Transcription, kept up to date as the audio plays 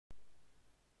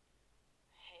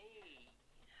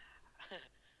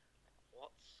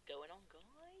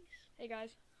Hey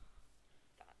guys.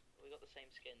 We got the same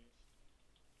skins.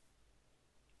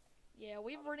 Yeah,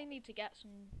 we really need to get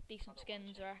some decent I don't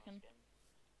skins, wanna I change my reckon. skin.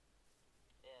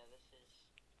 Yeah, this is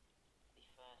the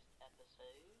first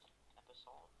episode.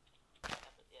 Episode,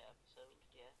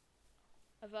 yeah.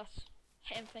 Of us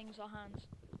hitting things with our hands.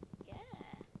 Yeah.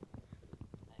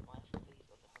 Hey, my FFP's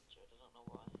like 100, I don't know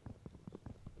why.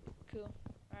 Cool.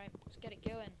 Alright, let's get it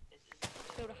going.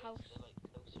 Let's build a house. The like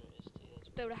closer it is to you. Let's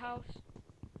build a house.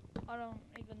 I don't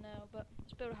even know, but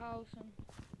let's build a house and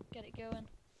get it going.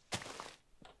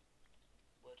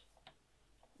 Wood.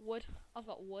 Wood. I've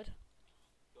got wood.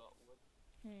 Got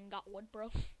wood. Got wood, bro.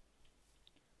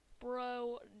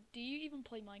 Bro, do you even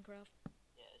play Minecraft?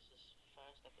 Yeah, this is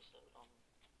first episode on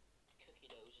cookie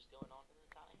dough just going on in the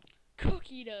time.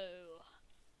 Cookie dough.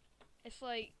 It's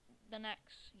like the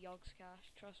next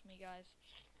Yogscast, trust me guys.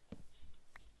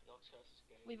 Yogscast is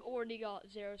scary. We've already got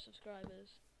 0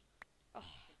 subscribers. Oh.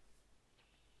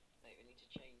 Mate, we need to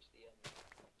change the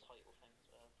title thing as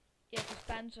well. Yeah, because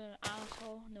Ben's an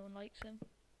asshole, no one likes him.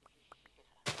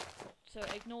 So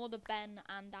ignore the Ben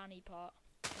and Danny part.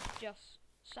 It's just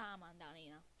Sam and Danny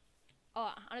now.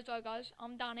 Oh, and as well guys,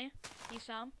 I'm Danny, he's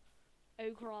Sam.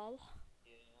 O'Crawl.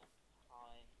 Yeah,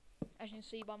 hi. As you can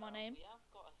see by my name. We have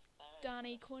got a third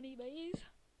Danny person. Quinny Bees.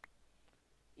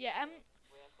 Yeah,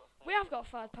 We have got a third we have got a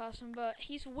third person, but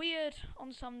he's weird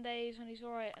on some days and he's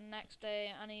alright the next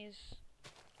day and he's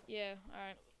yeah,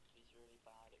 alright. He's really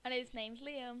bad at And his name's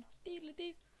Liam.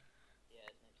 Doodly-doo. Yeah,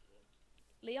 his name's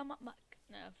Liam. Liam Mac.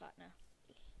 No, in fact no.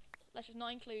 Let's just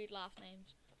not include last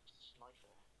names.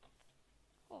 Sniper.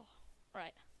 Oh,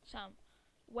 right. Sam,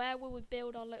 where will we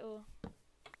build our little I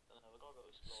don't know, we gotta go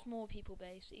explore. small people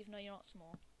base, even though you're not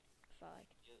small? Fuck.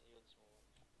 You're small.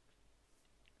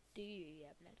 Do you,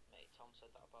 yeah, blood? Mate, Tom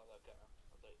said that about that girl.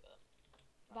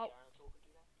 About- That girl talking to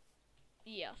you now?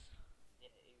 Yes.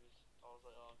 Yeah, I was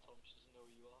like, oh, Tom, she doesn't know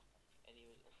who you are. And he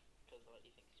was, because like,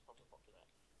 he thinks he's proper popular.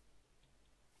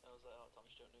 And I was like, oh, Tom,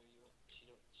 she don't know who you are.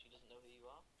 She doesn't know who you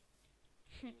are.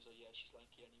 And he was like, yeah, she's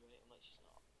lanky anyway. I'm like, she's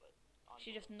not. But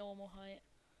She's just normal height,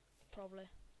 probably.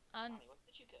 And Annie, where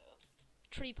did you go?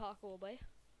 tree parkour, boy.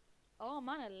 Oh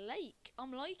man, a lake.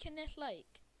 I'm liking this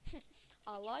lake.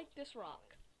 I like this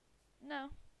rock.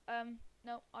 No,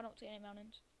 no, I don't see any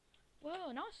mountains.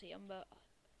 Whoa, no, I see them, but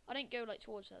I didn't go like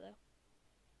towards there though.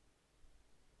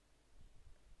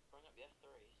 Bring up the F3.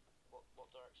 What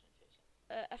direction are you facing?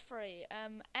 F3,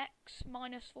 X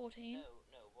minus 14.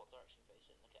 No, what direction are you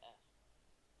facing? Look at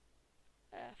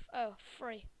F. Oh,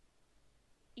 3.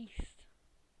 East.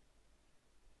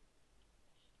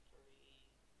 3.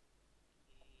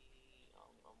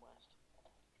 I'm west.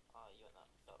 Ah, you went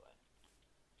that way.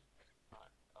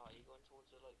 Alright. Oh, you going towards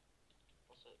the like,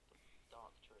 what's it? The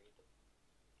dark tree,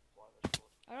 whatever it's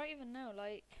called. I don't even know,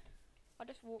 like, I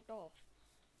just walked off.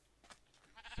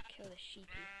 Let's kill this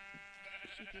sheepy.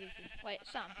 Sheepy. Wait,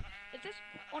 Sam, is this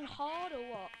on hard or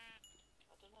what?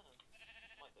 I don't know.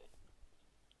 Might be.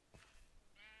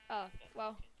 Oh, Yeah,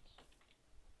 well,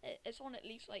 Hawkins. it's on at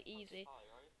least like easy. High,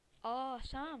 right? Oh,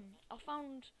 Sam, I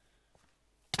found...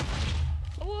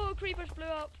 Oh, creepers blew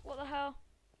up, what the hell?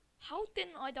 How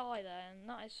didn't I die then?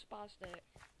 That is spastic.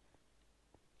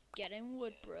 Get in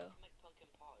wood, Yeah, bro. you can make pumpkin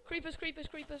pie, right? Creepers, creepers,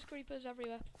 creepers, creepers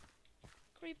everywhere.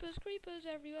 Creepers, creepers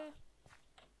everywhere.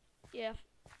 Yeah.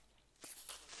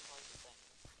 Pumpkin pie's a thing.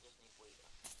 You just need wheat.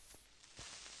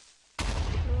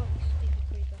 Oh, stupid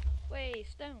creeper. Wait,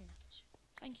 stone.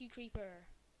 Thank you, creeper.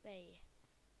 Hey.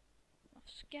 I'm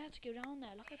scared to go down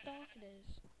there. Look how dark it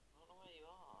is. I don't know where you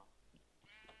are.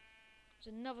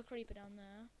 There's another creeper down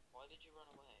there. Why did you run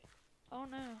away? Oh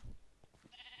no.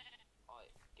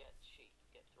 Alright, get sheep.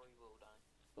 Get 3 wool down.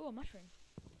 Oh, a mushroom.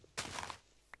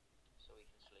 So we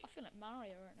can sleep. I feel like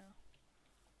Mario right now.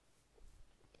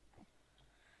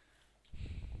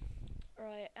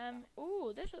 Right,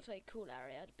 ooh, this looks like a cool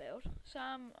area to build.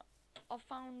 Sam, I've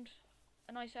found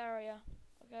a nice area,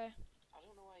 okay, I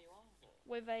don't know where you are though.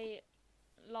 with a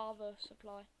lava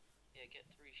supply. Yeah, get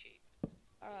 3 sheep.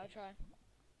 Alright, I'll try.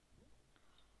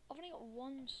 I've only got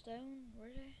 1 stone,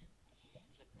 really?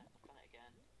 Flipping it, I've done it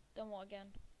again. Done what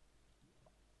again?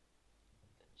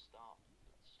 Then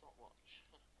stopwatch.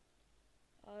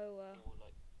 Oh, Or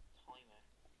like timer.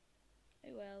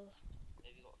 oh well.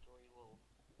 Have you got 3 wool?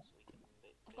 So we can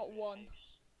I've got 1. House.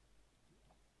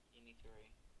 You need 3.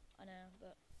 I know,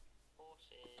 but...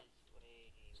 Horses.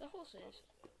 Wait. So horses?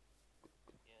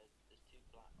 Yeah, there's 2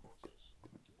 black horses.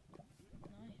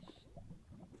 Nice.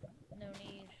 No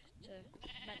need to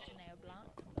mention they are black,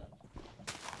 but...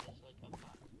 There's like a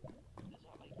black. Is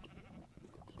that like?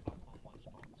 There's black on white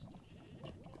spots.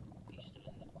 Are you still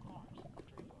in the cars? The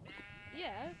 3 cars?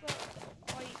 Yeah, but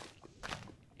I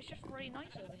pretty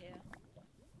nice over here.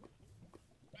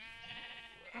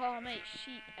 Oh mate,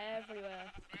 sheep everywhere.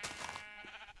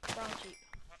 Brown sheep.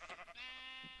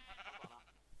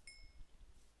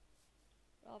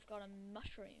 I've got a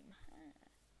mushroom.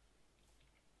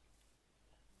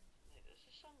 Mate, there's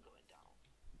the sun going down.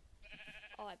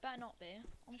 Oh, it better not be.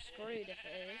 I'm screwed if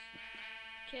it is.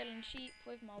 Killing sheep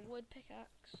with my wood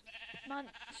pickaxe.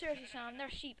 Man, seriously Sam,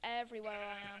 there's sheep everywhere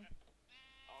I am.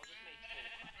 I'll just make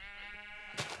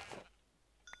 4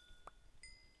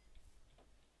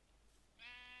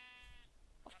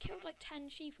 I've killed like 10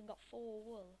 sheep and got 4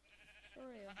 wool. For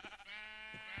real.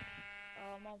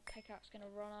 Oh, my pickaxe gonna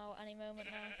run out any moment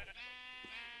now.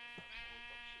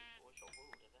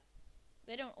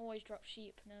 They don't always drop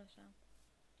sheep, no Sam.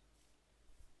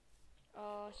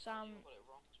 Oh Sam,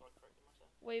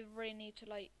 we really need to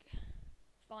like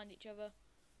find each other.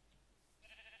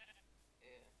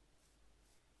 Yeah.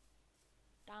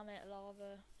 Damn it,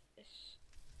 lava. It's,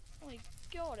 oh my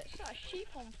god, it set a sheep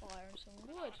on fire and some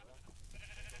wood.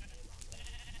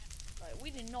 Right,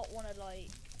 we do not want to like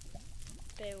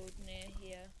build near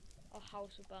here. Our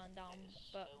house will burn down,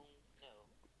 but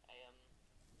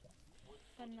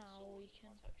for now we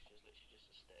can. Texture's literally just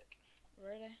a stick.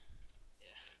 Really?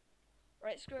 Yeah.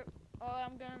 Right, screw it. Oh,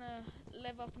 I'm gonna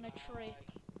live up in a tree.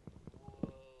 Whoa.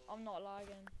 I'm not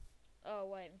lagging. Oh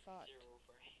wait, in fact. 0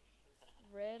 frames.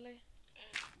 Really? Yeah.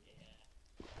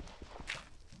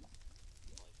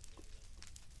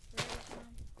 Really,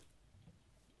 Sam?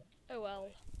 Oh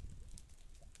well.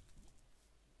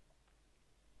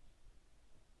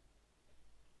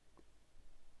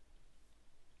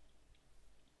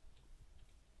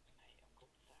 Mate, I'm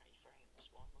going 30 frames.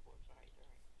 Why am I going 30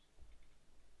 frames?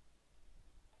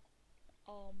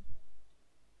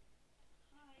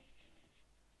 Hi.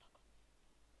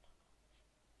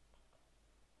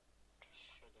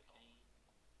 Sugarcane.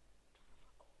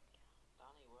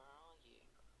 Danny, where are you?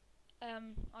 I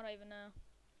don't even know. I'm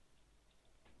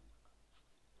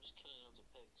just killing loads of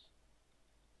pigs.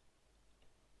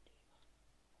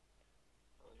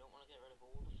 Oh, we don't want to get rid of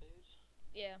all the food,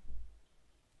 Yeah,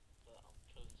 but I'm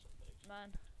killing some pigs. man,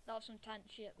 that was some tent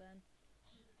shit then.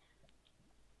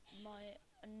 My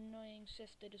annoying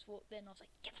sister just walked in. I was like,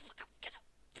 get the fuck up,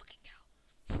 fucking go.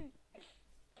 I was like,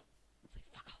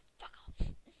 fuck off, fuck off.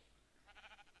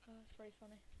 Oh, that's pretty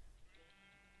funny.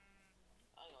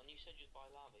 Hang on, you said you'd buy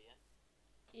lava, yeah?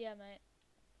 Yeah, mate.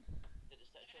 Did it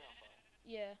set a tree on fire?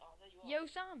 Yeah. Oh, there you are. Yo,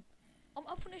 Sam, I'm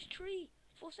up on this tree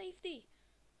for safety.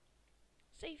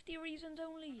 Safety reasons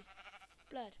only.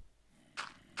 Blood.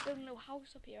 Building a little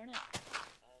house up here, innit?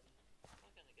 I'm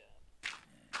not gonna get up.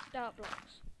 Dirt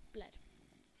blocks. Blood.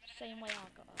 Same way I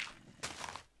got up.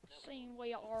 Same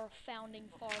way our founding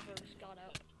fathers got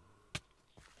up.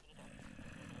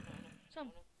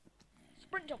 Sam,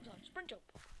 sprint jump, Sam, sprint jump.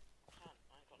 I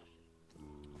ain't got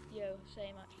nothing. Yo,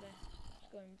 same actually. It's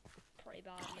going pretty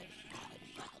badly.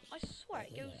 I swear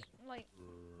it goes like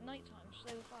nighttime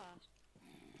so fast.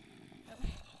 Oh, I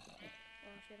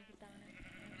feel like it's down it.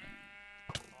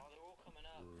 Oh, they're all coming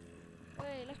up.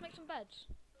 Wait, let's make some beds.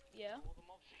 Yeah, All the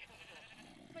mobs are coming up.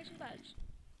 let's make some beds.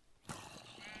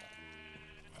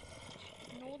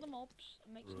 Ignore the mobs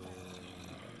and make some beds.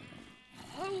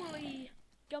 Holy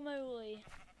gumoly.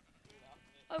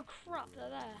 Oh crap, they're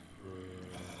there.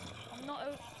 I'm not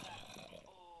Oh,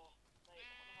 mate,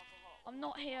 I I'm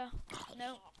not here.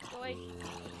 No, go away.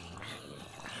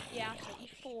 Yeah, so you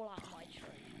fall out of my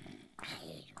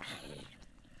tree.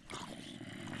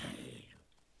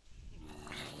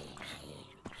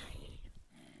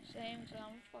 Same, so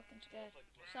I'm fucking scared.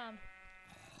 Sam,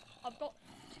 I've got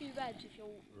 2 beds if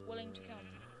you're willing to come.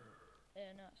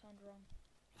 Yeah, no, it sounds wrong.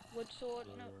 Wood sword,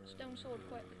 no, stone sword,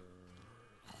 quick.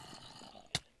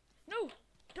 No!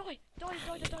 Die,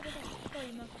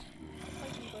 you must.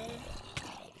 Fight me, bro.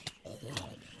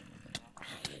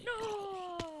 No!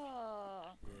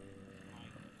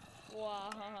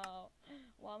 Wow.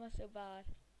 Why am I so bad?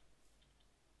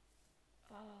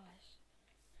 Oh,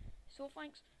 it's all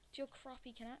thanks to your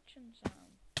crappy connection, Sam.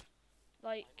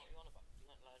 Like, What are you on about? You're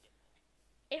not lagging.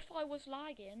 if I was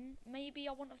lagging, maybe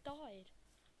I wouldn't have died.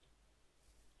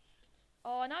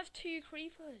 Oh, and I have 2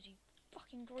 creepers, you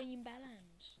fucking green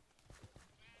bellends.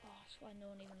 Oh, I swear no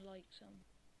one even likes them.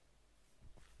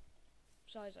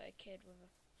 Besides, like a kid with a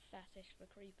fetish for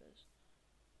creepers.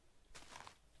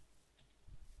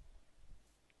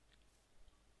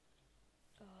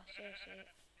 Oh, seriously,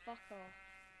 fuck off.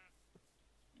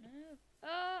 No.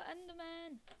 Oh,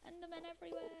 Enderman! Endermen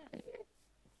everywhere!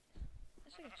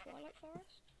 It's like a Twilight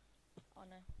Forest? Oh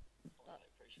no. I'm like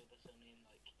pretty sure that's only in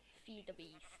like. Feed the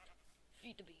beast.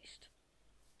 Feed the beast.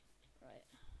 Right.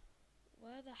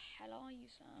 Where the hell are you,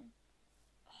 Sam?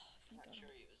 think That I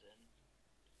don't. tree was in.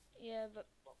 Yeah,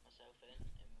 but Locked myself in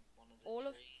one of the all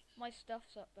of trees. my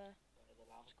stuff's up there. Where the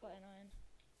lava It's quite pool. annoying.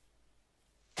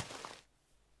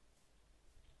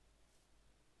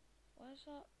 Where's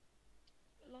that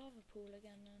lava pool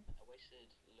again then? I wasted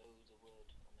loads of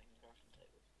wood on making a crafting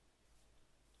table.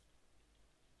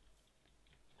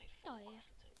 Made 4 Oh, yeah.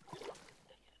 crafting tables.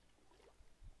 Dickhead.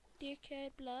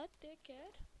 Dickhead blood,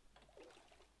 dickhead.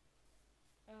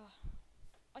 Ugh.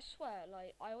 I swear,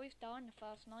 like, I always die in the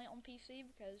first night on PC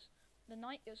because the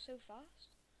night goes so fast.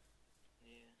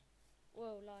 Yeah.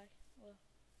 Whoa, like, whoa.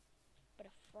 But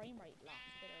a frame rate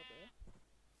lasts, bit over.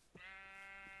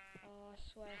 Oh, I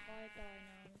swear, if I die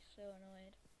now, I'm so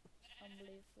annoyed. It's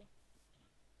unbelievable.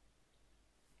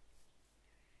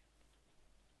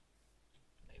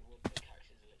 Mate, wood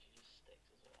pickaxes are literally just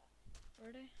sticks as well.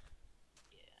 Really?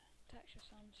 Yeah. Texture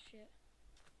sounds shit.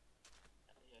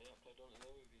 Yeah, I haven't played on it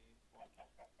with you.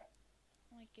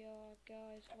 My god,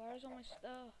 guys, where is all my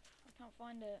stuff? I can't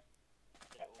find it.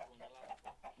 Did it all go in the lava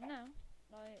pool? No,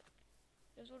 like,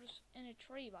 it was all just in a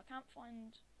tree, but I can't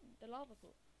find the lava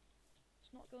pool.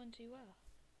 It's not going too well.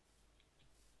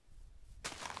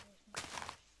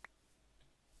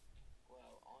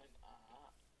 Well, I'm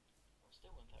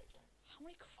still on 30 rank. How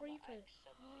many I'm at creepers?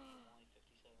 X70 and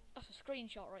Y57. That's a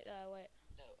screenshot right there, wait.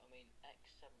 No, I mean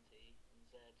X70 and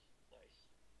Z30.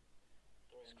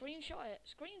 Screenshot it,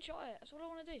 screenshot it, that's what I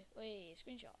want to do. Wait,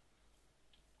 screenshot.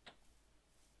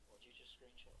 What did you just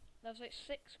screenshot? There was like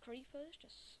 6 creepers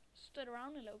just stood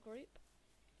around in a little group.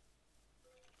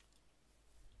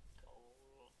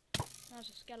 Goal. That's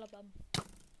a skeleton.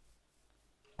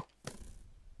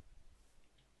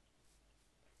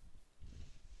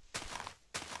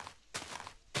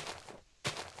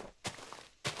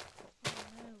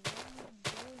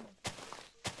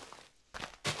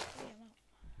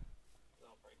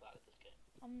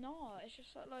 I'm not, it's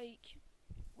just that, like,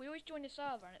 we always join the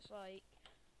server and it's like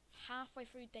halfway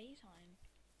through daytime,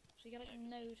 so you get like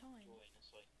no time.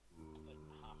 It's like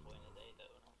halfway in the day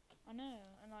though, isn't it? I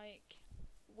know, and like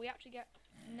we actually get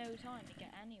no time to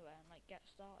get anywhere and like get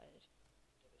started.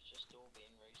 It's just all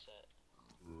being reset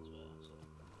as well, so.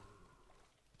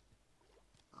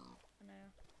 I know.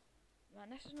 Man,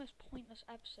 this is the most pointless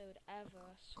episode ever,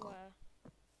 I swear.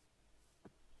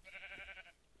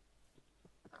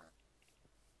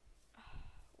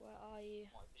 Where are you?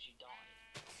 Why, because you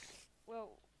died?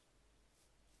 Well,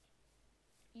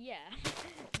 yeah.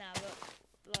 Nah, but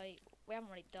like we haven't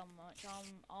really done much.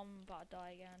 I'm about to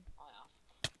die again. I have.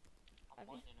 I'm Have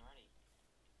you? mining already.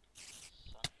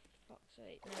 So, Fuck's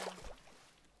sake, no.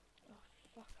 Oh,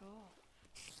 fuck off.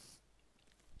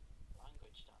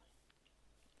 language die.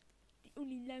 The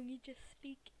only language I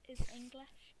speak is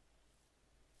English.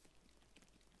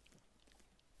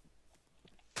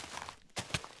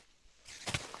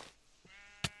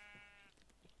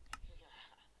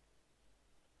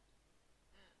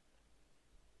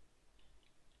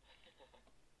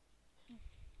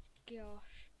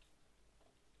 Gosh.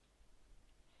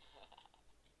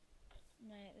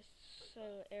 Mate, this is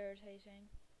so irritating.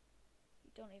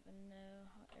 You don't even know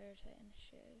how irritating this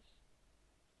shit is.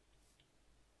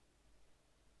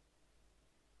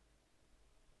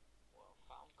 Well,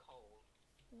 found coal.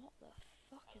 What the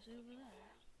fuck is over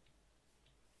there?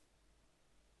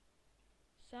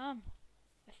 Sam,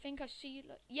 I think I see you.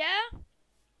 Yeah?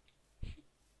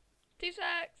 2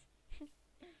 secs.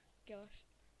 Gosh.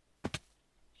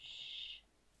 Shh.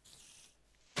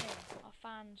 Yeah, our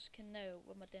fans can know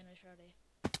when my dinner's ready.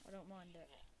 I don't mind it.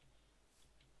 Yeah.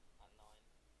 At 9.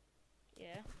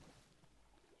 Yeah.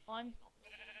 I'm Not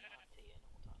really have tea in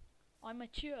all the time. I'm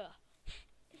mature.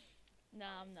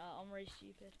 Nah, I'm not. I'm really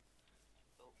stupid.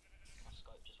 Oh, my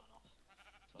Skype just went off.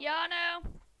 Sorry. Yeah, I know.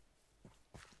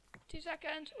 2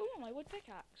 seconds. Ooh, my wood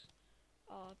pickaxe.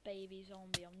 Oh, baby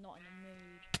zombie, I'm not in the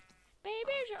mood.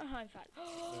 Baby zombie. Oh, in fact.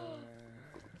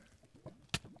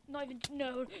 Not even.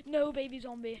 No, baby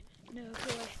zombie. No,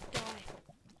 go away. Die.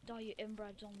 Die, you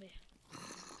inbred zombie. You're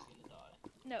gonna die.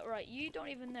 No, right, you don't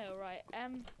even know, right?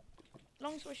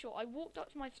 Long story short, I walked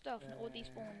up to my stuff and it all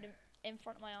despawned in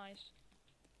front of my eyes.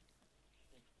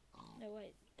 No,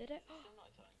 wait, did it? Still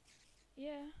nighttime?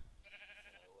 Yeah. No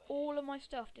way. All of my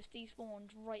stuff just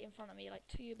despawned right in front of me, like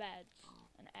 2 beds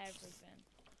and everything.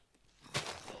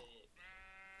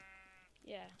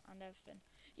 Yeah, and everything.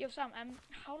 Yo, Sam,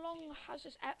 how long has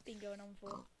this app been going on for?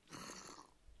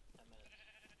 10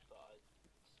 minutes, but I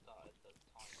started the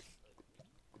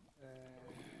timer.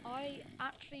 I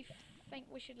actually think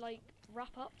we should, like,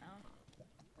 wrap up now.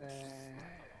 I'm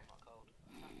not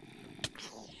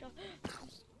cold. Shut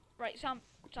Right, Sam,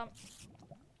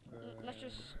 let's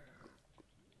just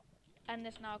end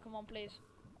this now, come on, please.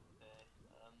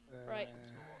 Right,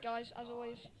 guys, as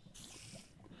always,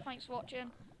 thanks for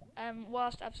watching.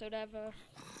 Worst episode ever.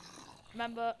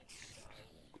 Remember,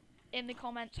 in the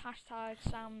comments, hashtag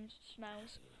Sam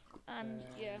smells. And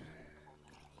yeah,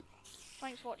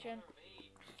 thanks for watching.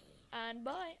 And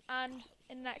bye. And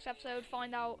in the next episode,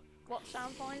 find out what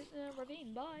Sam finds in a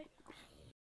ravine. Bye.